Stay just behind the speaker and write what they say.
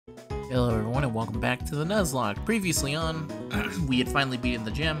Hello everyone and welcome back to the Nuzlock. Previously on, we had finally beaten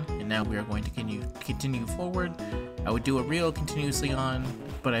the gym, and now we are going to continue forward. I would do a reel continuously on,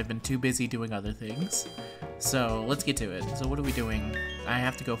 but I've been too busy doing other things. So let's get to it. So what are we doing? I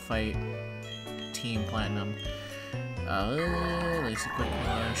have to go fight Team Platinum. Let's equip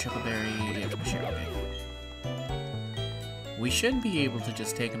Shuckleberry. Yeah, sure, okay. We should be able to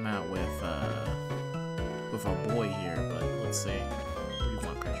just take him out with our boy here, but let's see. What do you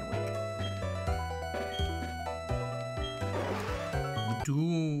want, Pressure Wick?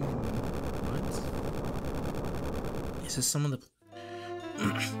 Dude, what? Is this some of the...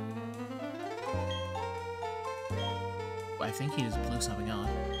 I think he just blew something up.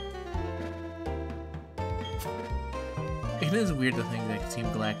 It is weird to think that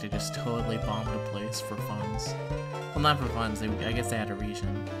Team Galactic just totally bombed a place for funds. Well, not for funds, I guess they had a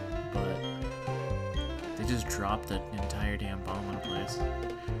reason, but they just dropped an entire damn bomb on a place.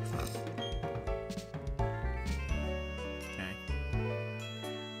 Okay.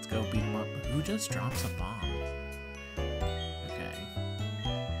 Let's go beat him up. Who just drops a bomb? Okay.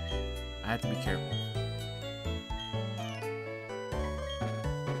 I have to be careful.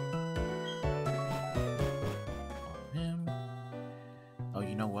 Oh,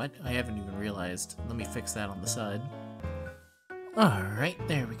 you know what? I haven't even realized. Let me fix that on the side. Alright,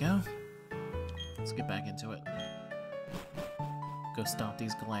 there we go. Let's get back into it. Go stop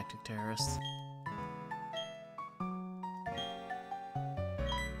these galactic terrorists.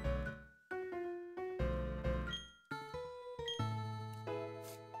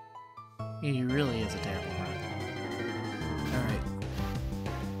 He really is a terrible friend. Alright.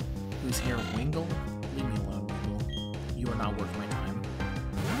 Who's here? Wingle? Leave me alone, Wingle. You are not worth my time.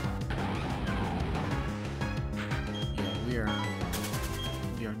 Yeah,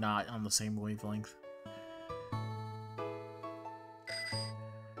 we are not on the same wavelength.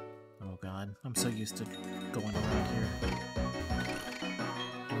 Oh god, I'm so used to going around here.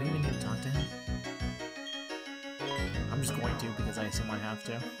 Do we even need to talk to him? I'm just going to because I assume I have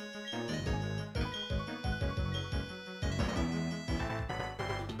to.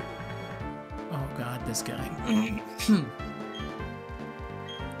 Oh god, this guy.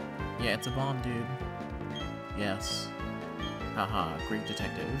 Yeah, it's a bomb, dude. Yes. Haha, great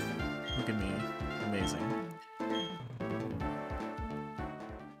detective. Look at me. Amazing.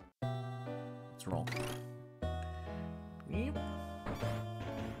 Let's roll. Yep.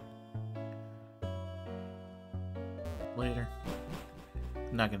 Later.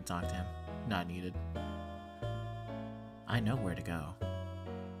 I'm not gonna talk to him. Not needed. I know where to go.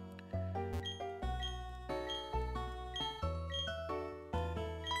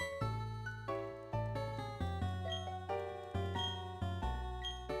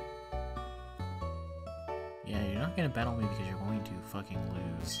 Yeah, you're not gonna battle me because you're going to fucking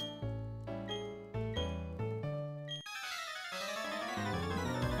lose.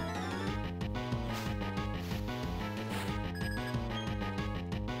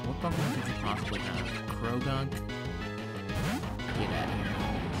 What Pokemon could you possibly have? Krogunk? Get out of here.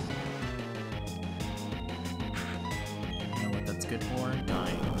 You know what that's good for?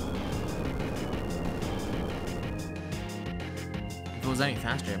 Dying. If it was any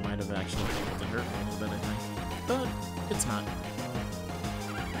faster, it might have actually been able to hurt me a little bit, I think. But it's not.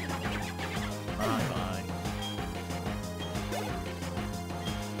 Bye-bye.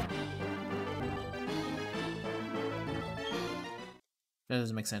 That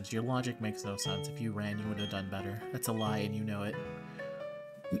doesn't make sense. Your logic makes no sense. If you ran, you would have done better. That's a lie, and you know it.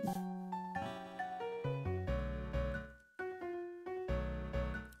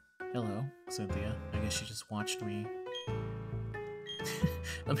 Hello, Cynthia. I guess you just watched me.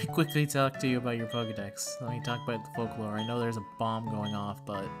 Let me quickly talk to you about your Pokedex. Let me talk about the folklore. I know there's a bomb going off,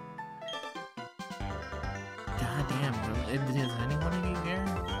 but... God damn, does anyone of you care?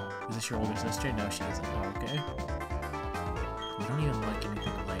 Is this your older sister? No, she isn't. Oh, okay. We don't even like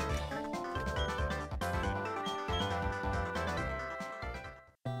anything alike.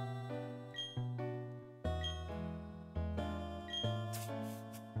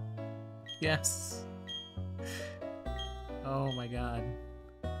 Yes! Oh my god.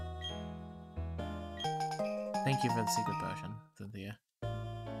 Thank you for the secret potion, Cynthia.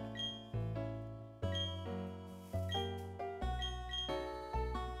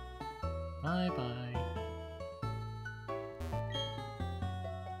 Bye-bye.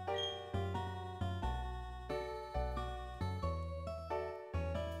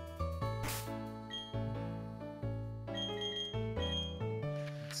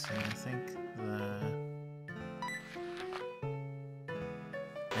 Let's see,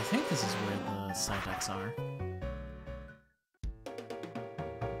 I think this is where the Psyducks are.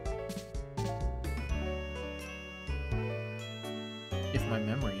 my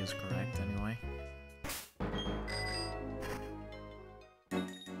memory is correct, anyway. Yeah,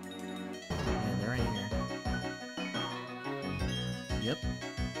 they're right here. Yep.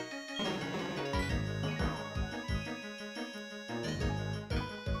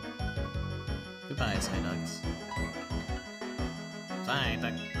 Goodbye, Psyducks.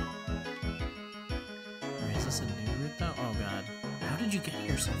 Psyduck. Alright, is this a new route, though? Oh, God. How did you get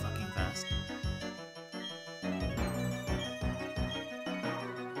here so fucking fast?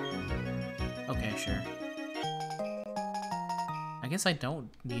 Okay, sure. I guess I don't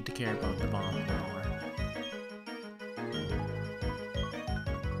need to care about the bomb anymore.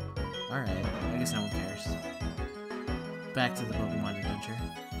 Alright, I guess no one cares. Back to the Pokemon adventure.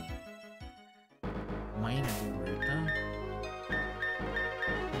 Am I in a new route, though?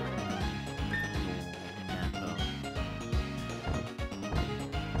 Map, though.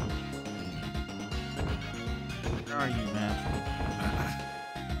 Where are you, map?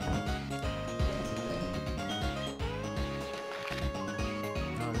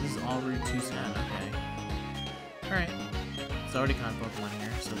 All Route 2 sad, okay. Alright. It's already caught Pokemon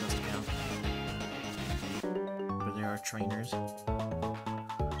here, so it doesn't count. But there are trainers.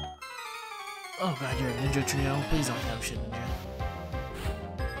 Oh god, you're a ninja trio. Please don't have shit ninja.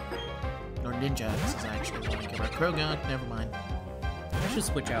 Or ninja, this is actually like a Krogan, never mind. I should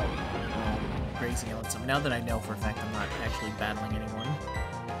switch out Crazy on some now that I know for a fact I'm not actually battling anyone.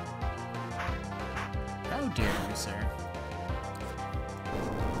 How dare you, sir?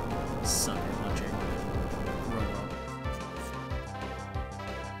 Sucker puncher. Robo.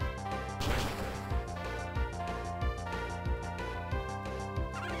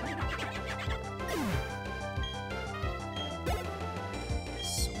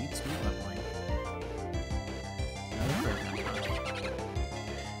 Sweet, sweet leveling. Another Pokemon.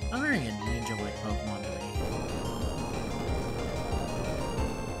 I'm wearing a ninja-like Pokemon to me.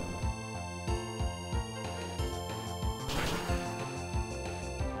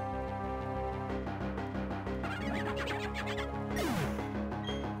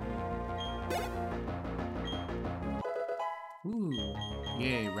 Ooh,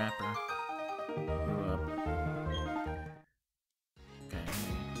 yay, rapper. Grew up. Okay.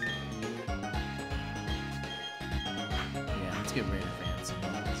 Yeah, let's get Raider fans.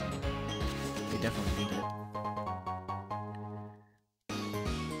 They definitely need it.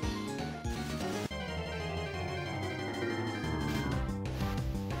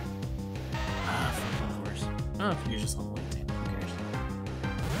 Ah, of course. Oh, you're just level 18. Who cares?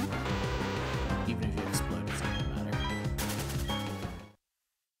 Even if you explode, it's not gonna matter.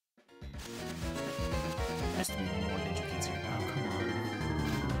 There has to be more ninja kids here. Oh, come on.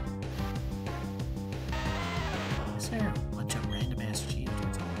 Is there a bunch of random ass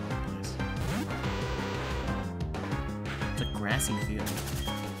Geodudes all over the place? It's a grassy field.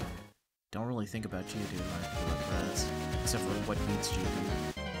 Don't really think about Geodude when I think about grass. Except for what beats Geodude.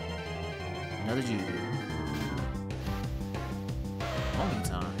 Another Geodude.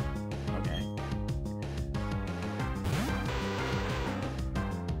 Ponyta. Okay.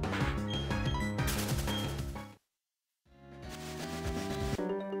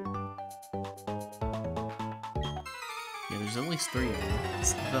 Yeah, there's at least 3 of them.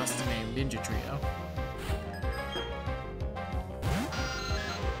 It's thus the name Ninja Trio.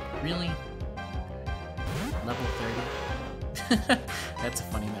 Really? Level 30? That's a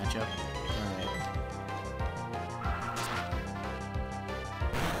funny matchup. Alright.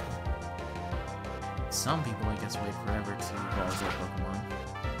 Some people, I guess, wait forever to evolve their Pokemon.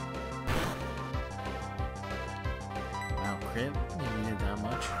 Wow, crit? You needed that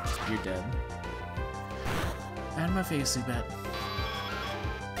much? You're dead. Out of my face, Zubat.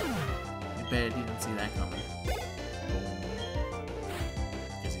 I bet you didn't see that coming.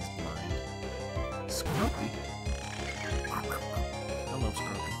 Because he's blind. Scropy? I love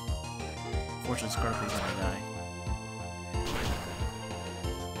Scropy. Unfortunately, Scropy's gonna die.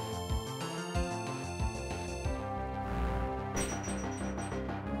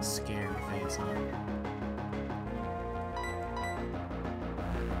 Scary face, huh?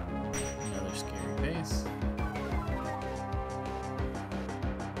 Another scary face.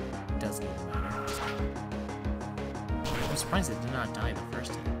 Doesn't even matter. I'm surprised it did not die the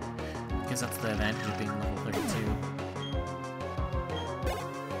first time. Because that's the advantage of being level 32.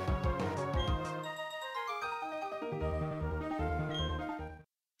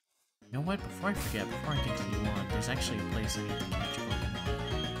 You know what? Before I forget, before I continue on, there's actually a place I need to catch a Pokemon.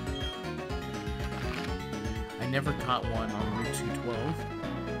 I never caught one on Route 212.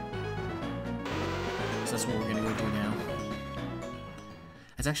 So that's what we're gonna go do now.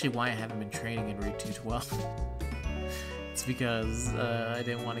 That's actually why I haven't been training in Route 212. It's because I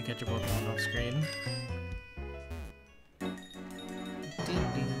didn't want to catch a Pokemon off screen.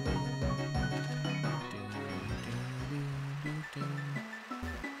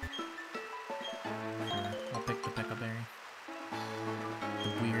 I'll pick the Pekka Berry. The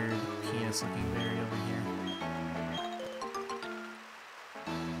weird penis looking berry over here.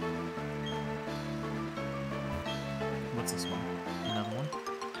 What's this one? Another one?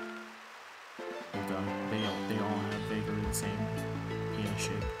 Hold on. They all have vaguely the same penis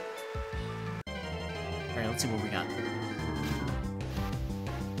shape. Alright, let's see what we got.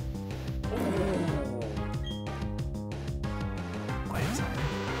 Quite exciting.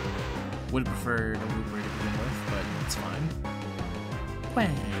 Would have preferred a Looper to begin with, but it's fine. Quite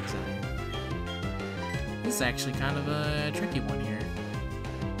exciting. This is actually kind of a tricky one here.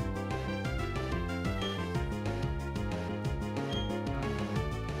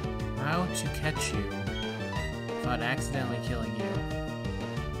 How to catch you without accidentally killing you.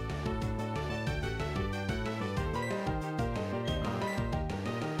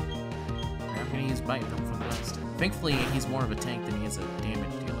 I'm gonna use Bite Room for the best. Thankfully, he's more of a tank than he is a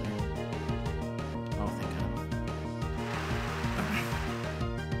damage dealer. Oh, thank God.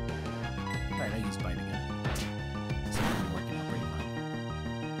 Alright, I use Bite again. So I'm working out pretty fine.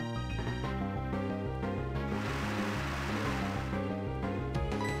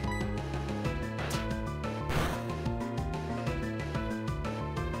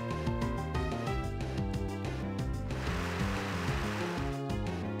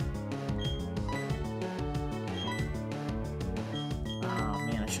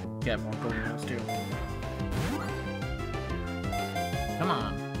 Get more Pokemon's too. Come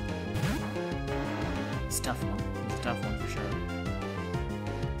on. It's a tough one. It's a tough one for sure.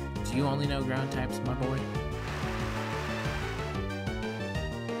 Do you only know ground types, my boy?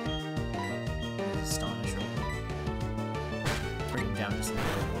 Astonish real quick. Bring him down just a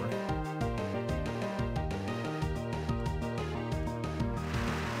little bit more.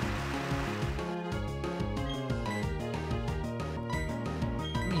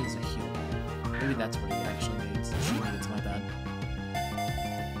 Maybe that's what he actually needs. She needs, my bad.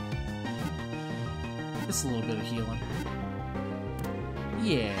 Just a little bit of healing.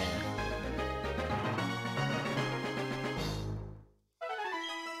 Yeah. I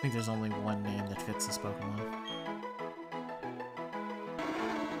think there's only one name that fits this Pokemon.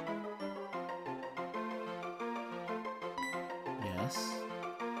 Yes.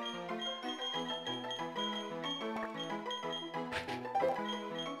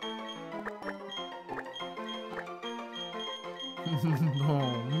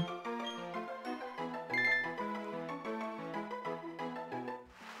 Home.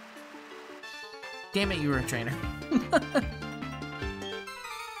 Damn it, you were a trainer.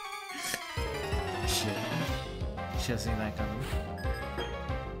 Shit. Should've seen that coming.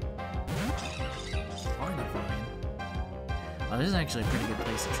 Arnivine. Oh, this is actually a pretty good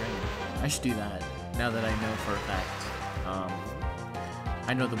place to train. I should do that, now that I know for a fact.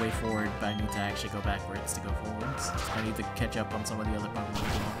 I know the way forward, but I need to actually go backwards to go forwards. I need to catch up on some of the other Pokemon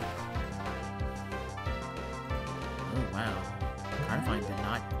as well. Oh, wow. Arnivine did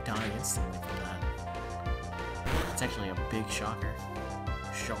not die instantly from that. It's actually a big shocker.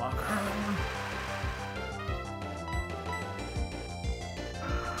 Shocker!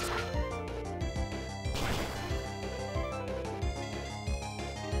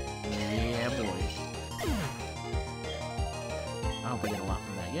 Yeah, boy. I hope I get a lot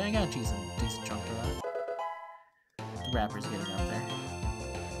from that. Yeah, I got a decent chunk for that. The wrapper's getting up there.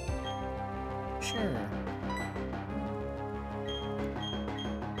 Sure.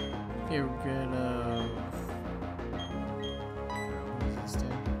 Get rid of... What does this do?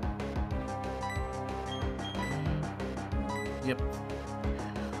 Yep.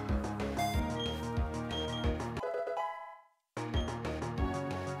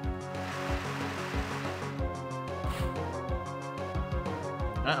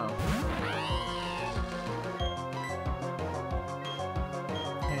 Uh-oh.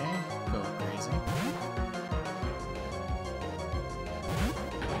 Okay, go crazy.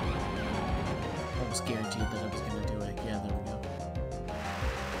 Almost guaranteed that I was gonna do it. Yeah, there we go.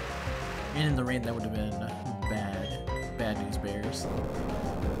 And in the rain, that would have been bad. Bad news bears.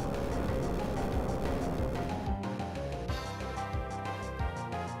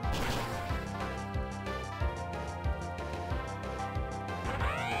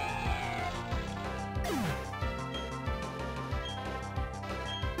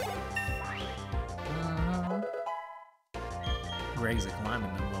 Greg's are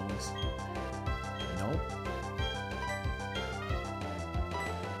climbing them levels. Nope.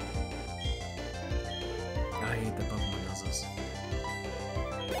 I hate that Pokemon does this.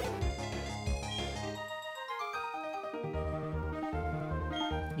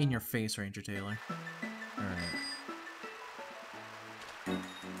 In your face, Ranger Taylor. Alright.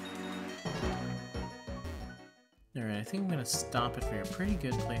 Alright, I think I'm gonna stop it for a pretty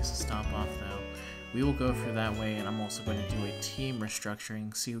good place to stop off, though. We will go through that way, and I'm also going to do a team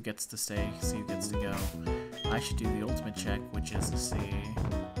restructuring, see who gets to stay, see who gets to go. I should do the ultimate check, which is to see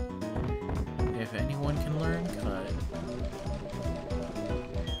if anyone can learn cut.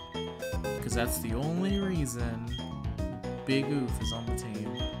 Because that's the only reason Big Oof is on the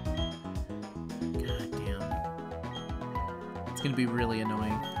team. God damn. It's gonna be really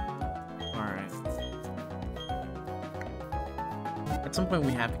annoying. Alright. At some point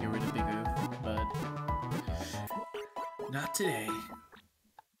we have to get rid of Big Oof, but not today.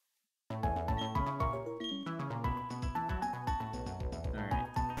 Alright.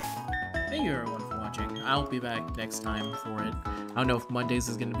 Thank you everyone for watching. I'll be back next time for it. I don't know if Mondays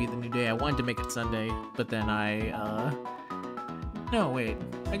is gonna be the new day. I wanted to make it Sunday, but then no, wait.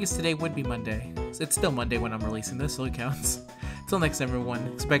 I guess today would be Monday. It's still Monday when I'm releasing this, so it counts. Till next time, everyone.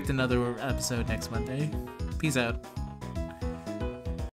 Expect another episode next Monday. Peace out.